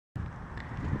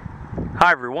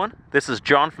Hi everyone, this is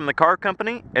John from the car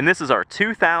company, and this is our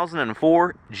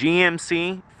 2004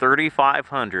 GMC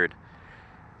 3500.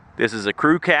 This is a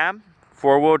crew cab,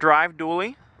 four-wheel drive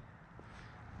dually,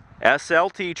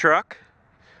 SLT truck,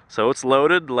 so it's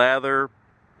loaded, leather,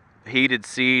 heated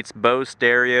seats, Bose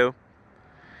stereo,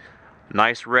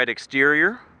 nice red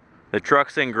exterior. The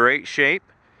truck's in great shape,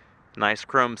 nice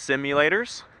chrome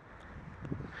simulators.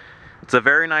 It's a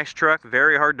very nice truck,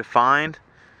 very hard to find.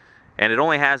 And it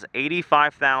only has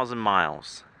 85,000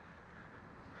 miles.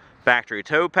 Factory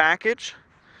tow package.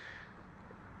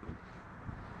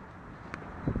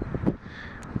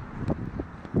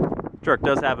 Truck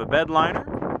does have a bed liner.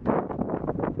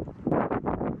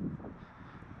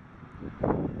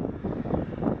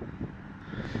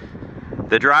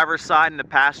 The driver's side and the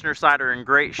passenger side are in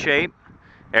great shape.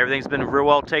 Everything's been real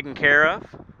well taken care of.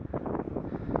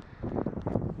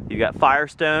 You got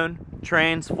Firestone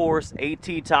Transforce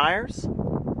AT tires.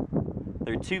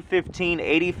 They're 215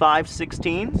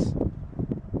 85/16s,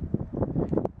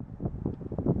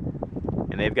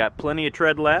 and they've got plenty of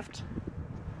tread left.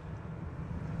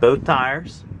 Both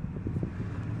tires.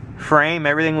 Frame,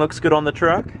 everything looks good on the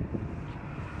truck.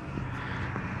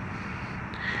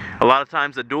 A lot of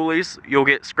times the dualies, you'll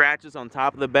get scratches on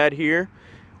top of the bed here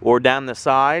or down the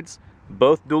sides.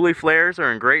 Both dually flares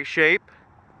are in great shape.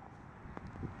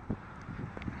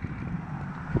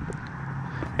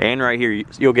 And right here,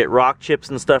 you'll get rock chips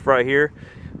and stuff right here.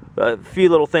 A few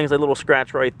little things, like a little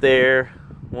scratch right there,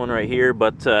 one right here,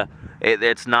 but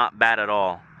it's not bad at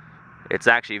all. It's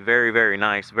actually very, very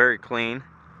nice, very clean.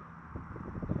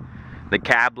 The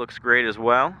cab looks great as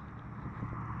well.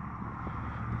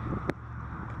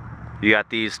 You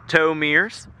got these tow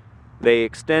mirrors. They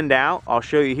extend out. I'll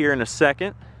show you here in a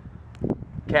second.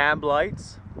 Cab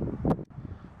lights.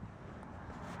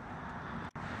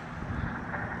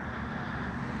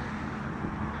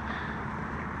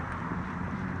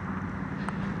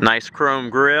 Nice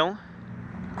chrome grille,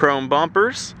 chrome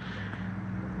bumpers.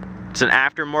 It's an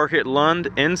aftermarket Lund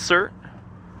insert.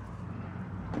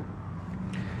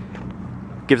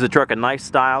 Gives the truck a nice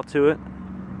style to it.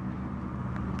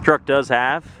 Truck does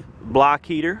have block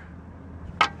heater,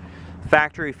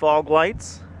 factory fog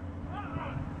lights.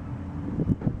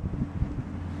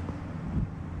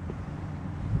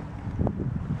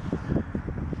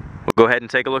 We'll go ahead and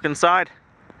take a look inside.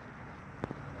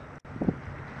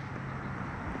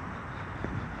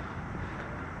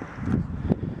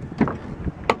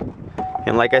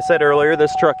 And like I said earlier,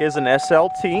 this truck is an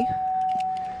SLT.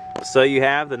 So you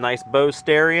have the nice Bose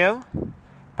stereo,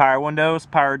 power windows,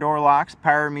 power door locks,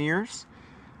 power mirrors,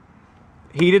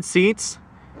 heated seats,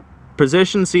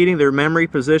 position seating. They're memory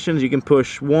positions. You can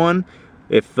push one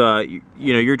if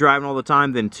you're driving all the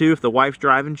time, then two if the wife's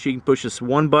driving. She can push this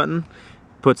one button,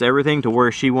 puts everything to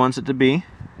where she wants it to be.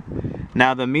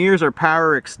 Now the mirrors are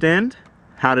power extend.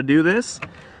 How to do this?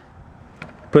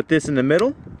 Put this in the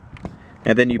middle,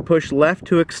 and then you push left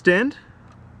to extend.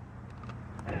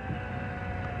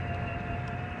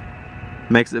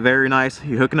 Makes it very nice.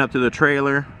 You're hooking up to the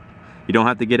trailer. You don't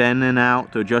have to get in and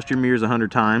out to adjust your mirrors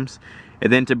 100 times.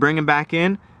 And then to bring them back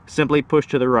in, simply push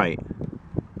to the right.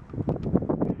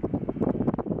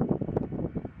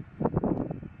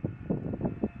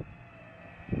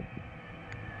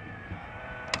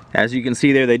 As you can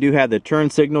see there, they do have the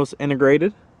turn signals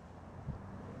integrated.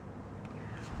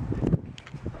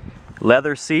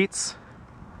 Leather seats,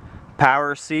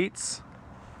 power seats.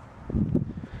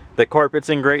 The carpet's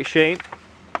in great shape.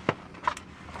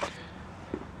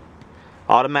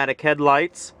 Automatic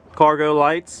headlights, cargo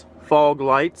lights, fog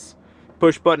lights,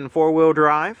 push button four-wheel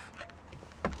drive.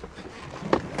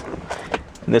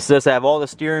 And this does have all the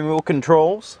steering wheel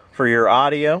controls for your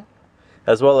audio,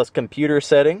 as well as computer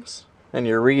settings and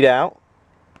your readout.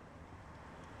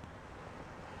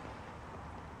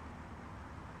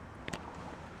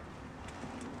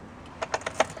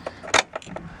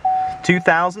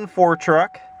 ...2004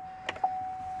 truck,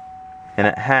 and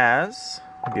it has,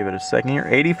 I'll give it a second here,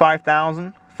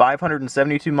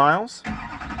 85,572 miles.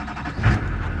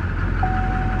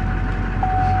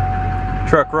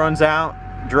 Truck runs out,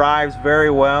 drives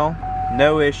very well,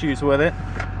 no issues with it.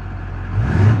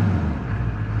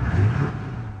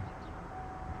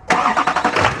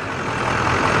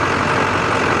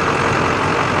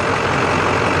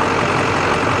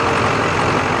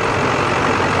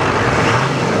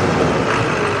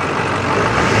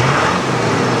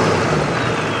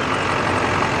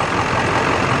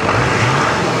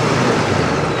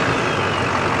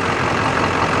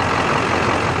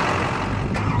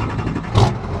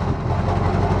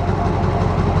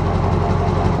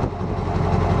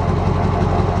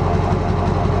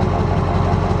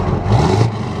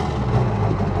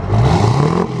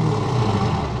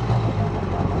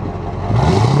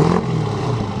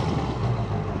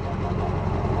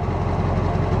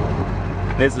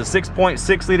 This is a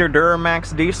 6.6 liter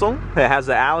Duramax diesel. It has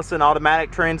the Allison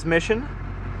automatic transmission.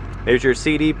 There's your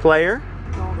CD player.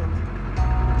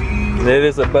 It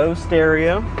is a Bose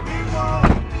stereo. One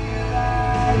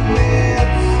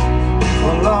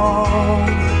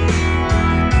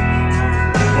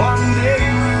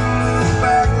day we'll look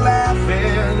back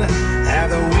laughing at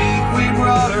the week we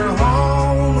brought her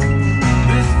home.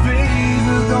 This phase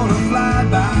is gonna fly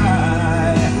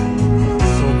by,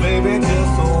 so baby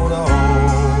just hold on.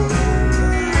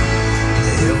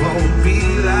 It won't be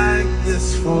like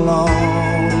this for long.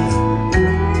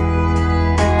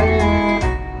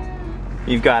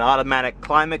 You've got automatic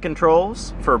climate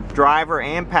controls for driver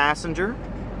and passenger.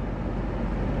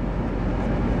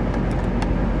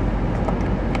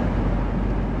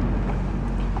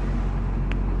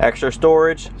 Extra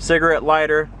storage, cigarette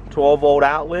lighter, 12-volt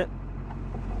outlet,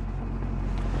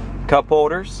 cup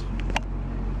holders.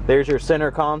 There's your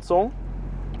center console.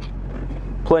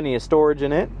 Plenty of storage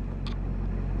in it.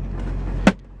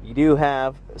 You do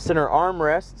have center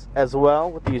armrests as well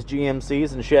with these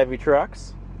GMCs and Chevy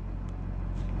trucks.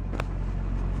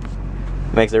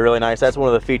 Makes it really nice. That's one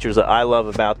of the features that I love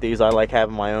about these. I like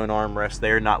having my own armrest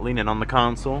there, not leaning on the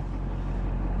console.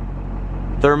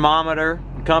 Thermometer,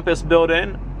 compass built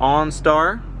in,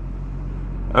 OnStar,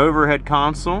 overhead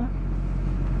console.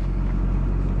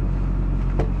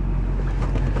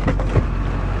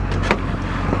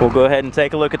 We'll go ahead and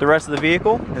take a look at the rest of the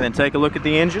vehicle and then take a look at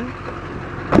the engine.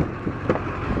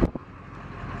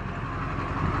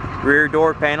 Rear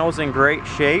door panel's in great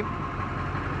shape.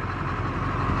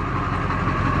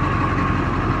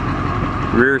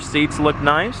 Rear seats look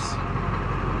nice.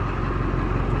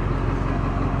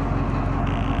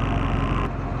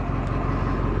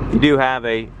 You do have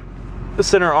a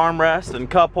center armrest and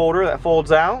cup holder that folds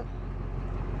out.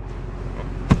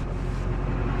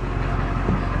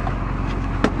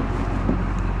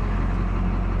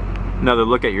 Another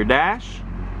look at your dash.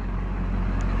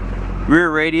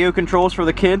 Rear radio controls for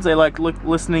the kids. They like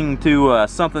listening to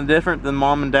something different than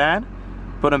mom and dad.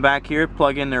 Put them back here,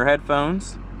 plug in their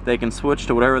headphones. They can switch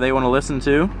to whatever they want to listen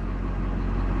to.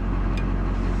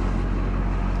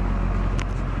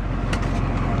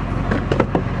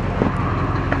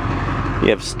 You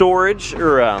have storage,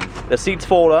 or the seats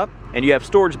fold up, and you have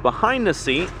storage behind the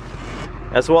seat,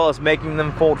 as well as making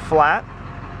them fold flat.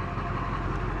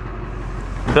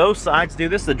 Both sides do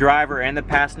this, the driver and the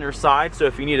passenger side. So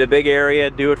if you need a big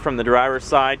area, do it from the driver's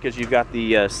side because you've got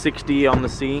the 60 on the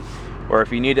seat. Or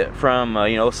if you need it from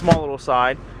a small little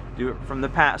side, do it from the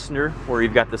passenger, where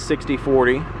you've got the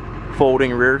 60/40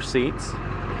 folding rear seats.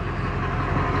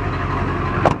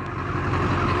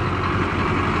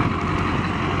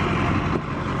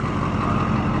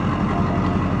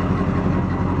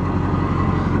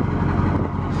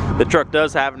 The truck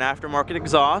does have an aftermarket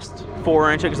exhaust,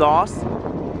 4-inch exhaust.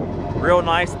 Real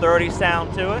nice 30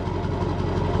 sound to it.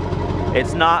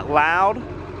 It's not loud,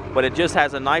 but it just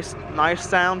has a nice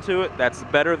sound to it that's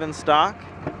better than stock.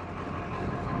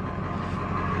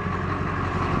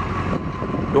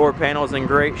 Door panel's in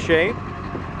great shape.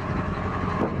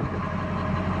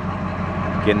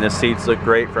 Again, the seats look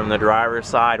great from the driver's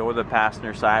side or the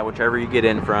passenger side, whichever you get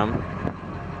in from.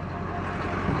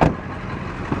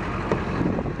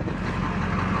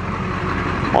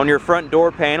 On your front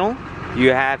door panel,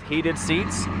 you have heated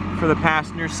seats for the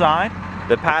passenger side.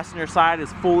 The passenger side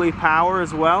is fully power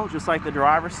as well, just like the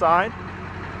driver's side.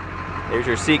 There's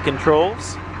your seat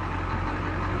controls.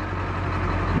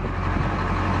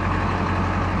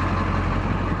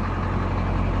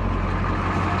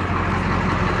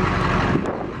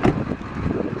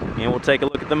 And we'll take a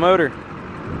look at the motor.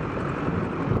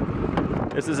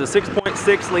 This is a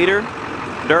 6.6 liter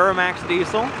Duramax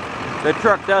diesel. The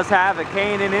truck does have a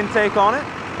K&N intake on it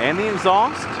and the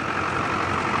exhaust.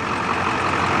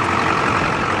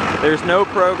 There's no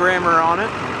programmer on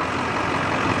it.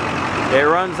 It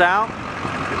runs out,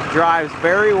 drives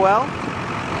very well.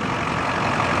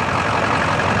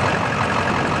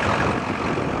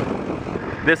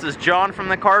 This is John from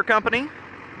The Car Company.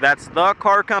 That's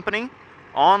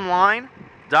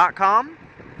thecarcompanyonline.com.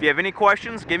 If you have any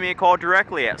questions, give me a call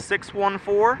directly at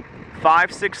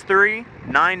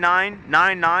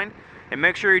 614-563-9999. And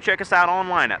make sure you check us out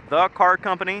online at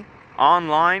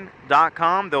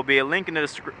thecarcompanyonline.com. There'll be a link in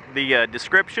the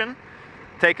description.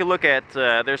 Take a look at,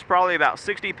 there's probably about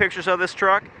 60 pictures of this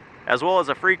truck, as well as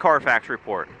a free Carfax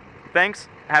report. Thanks,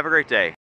 have a great day.